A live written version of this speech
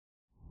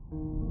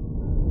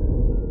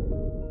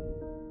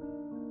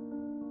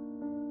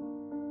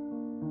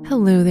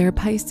Hello there,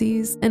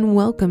 Pisces, and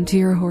welcome to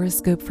your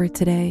horoscope for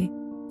today,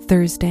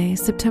 Thursday,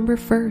 September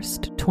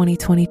 1st,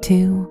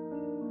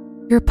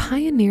 2022. Your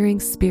pioneering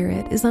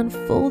spirit is on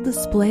full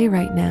display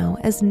right now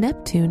as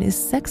Neptune is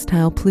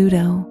sextile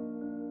Pluto.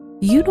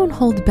 You don't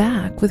hold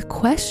back with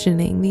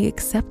questioning the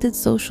accepted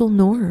social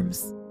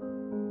norms.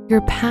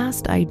 Your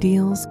past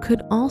ideals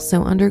could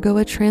also undergo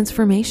a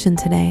transformation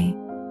today,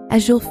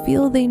 as you'll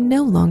feel they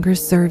no longer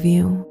serve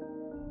you.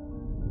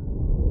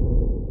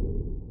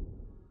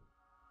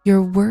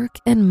 Your work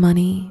and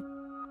money.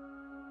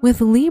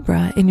 With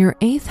Libra in your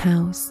 8th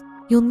house,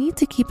 you'll need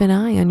to keep an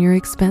eye on your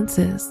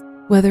expenses,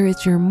 whether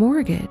it's your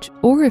mortgage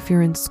or if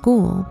you're in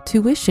school,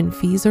 tuition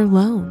fees or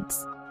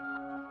loans.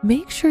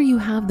 Make sure you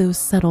have those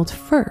settled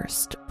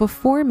first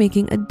before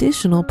making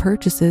additional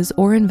purchases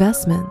or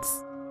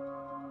investments.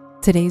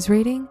 Today's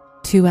rating,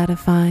 2 out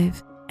of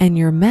 5, and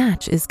your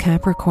match is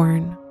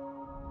Capricorn.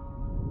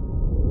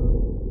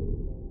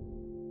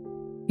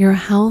 Your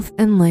health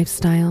and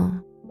lifestyle.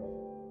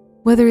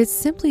 Whether it's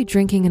simply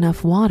drinking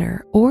enough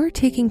water or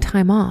taking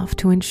time off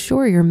to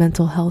ensure your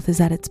mental health is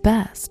at its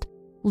best,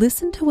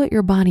 listen to what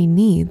your body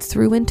needs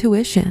through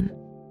intuition.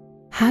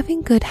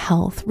 Having good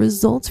health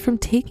results from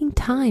taking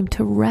time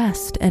to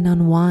rest and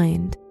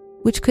unwind,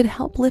 which could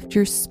help lift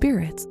your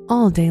spirits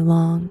all day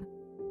long.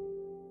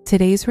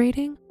 Today's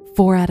rating,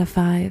 4 out of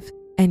 5,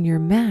 and your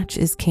match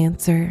is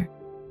Cancer.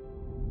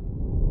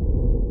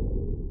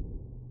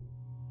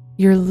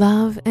 Your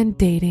love and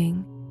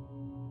dating.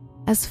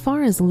 As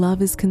far as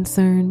love is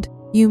concerned,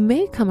 you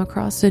may come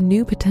across a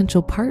new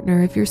potential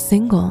partner if you're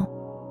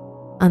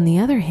single. On the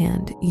other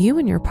hand, you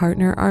and your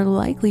partner are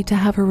likely to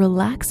have a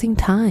relaxing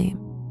time,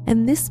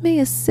 and this may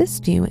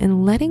assist you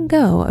in letting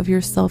go of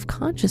your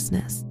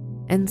self-consciousness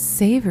and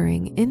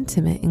savoring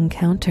intimate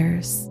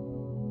encounters.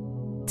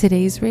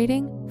 Today's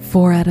rating,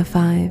 4 out of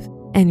 5,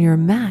 and your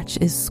match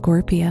is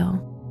Scorpio.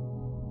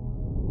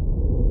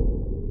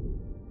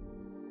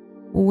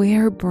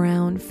 Wear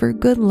brown for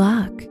good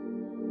luck.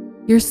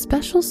 Your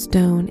special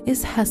stone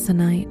is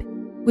hessonite,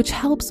 which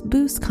helps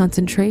boost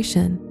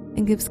concentration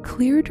and gives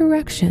clear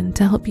direction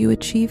to help you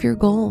achieve your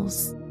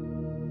goals.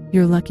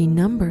 Your lucky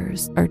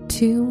numbers are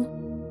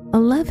 2,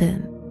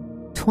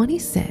 11,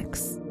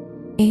 26,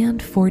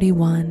 and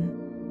 41.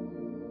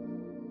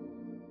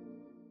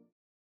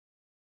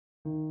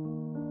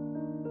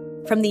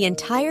 From the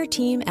entire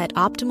team at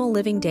Optimal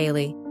Living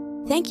Daily,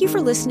 thank you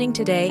for listening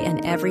today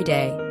and every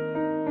day.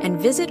 And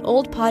visit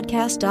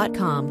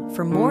oldpodcast.com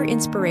for more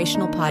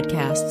inspirational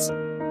podcasts.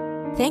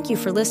 Thank you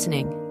for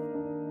listening.